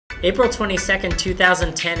April 22nd,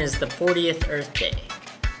 2010 is the 40th Earth Day.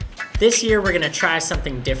 This year we're going to try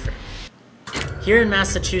something different. Here in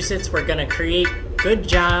Massachusetts, we're going to create good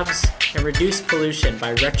jobs and reduce pollution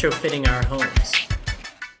by retrofitting our homes.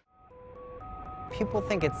 People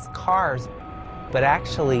think it's cars, but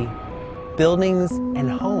actually buildings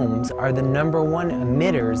and homes are the #1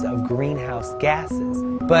 emitters of greenhouse gases.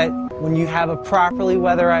 But when you have a properly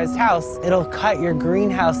weatherized house, it'll cut your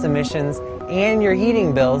greenhouse emissions and your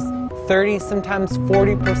heating bills 30, sometimes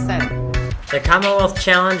 40%. The Commonwealth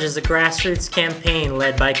Challenge is a grassroots campaign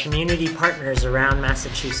led by community partners around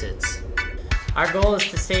Massachusetts. Our goal is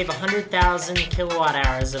to save 100,000 kilowatt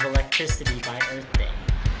hours of electricity by Earth Day.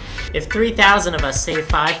 If 3,000 of us save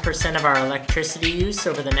 5% of our electricity use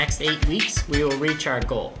over the next 8 weeks, we will reach our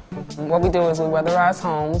goal. What we do is we weatherize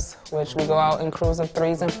homes, which we go out in crews of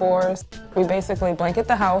 3s and 4s. We basically blanket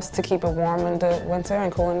the house to keep it warm in the winter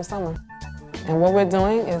and cool in the summer. And what we're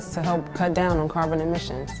doing is to help cut down on carbon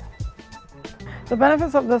emissions. The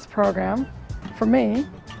benefits of this program, for me,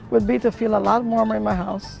 would be to feel a lot warmer in my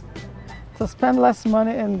house, to spend less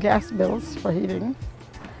money in gas bills for heating,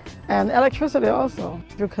 and electricity also.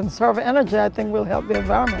 If you conserve energy, I think will help the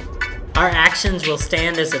environment. Our actions will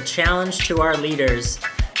stand as a challenge to our leaders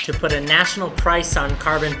to put a national price on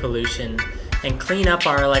carbon pollution and clean up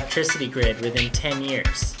our electricity grid within 10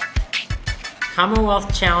 years.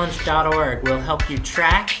 CommonwealthChallenge.org will help you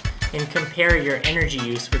track and compare your energy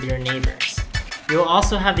use with your neighbors. You will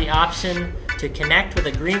also have the option to connect with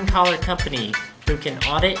a green-collar company who can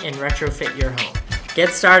audit and retrofit your home.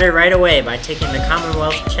 Get started right away by taking the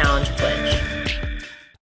Commonwealth Challenge Pledge.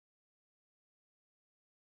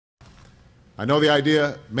 I know the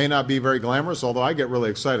idea may not be very glamorous, although I get really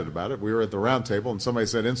excited about it. We were at the round table and somebody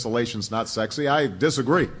said insulation's not sexy. I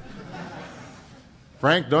disagree.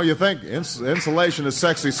 Frank, don't you think? Insulation is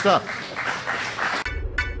sexy stuff.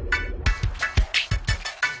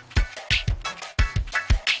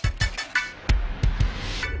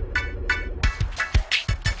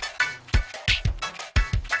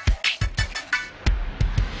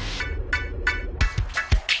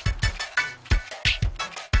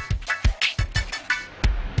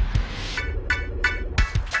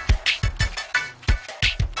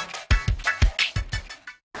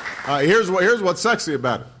 Here's what's sexy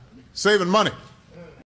about it. Saving money.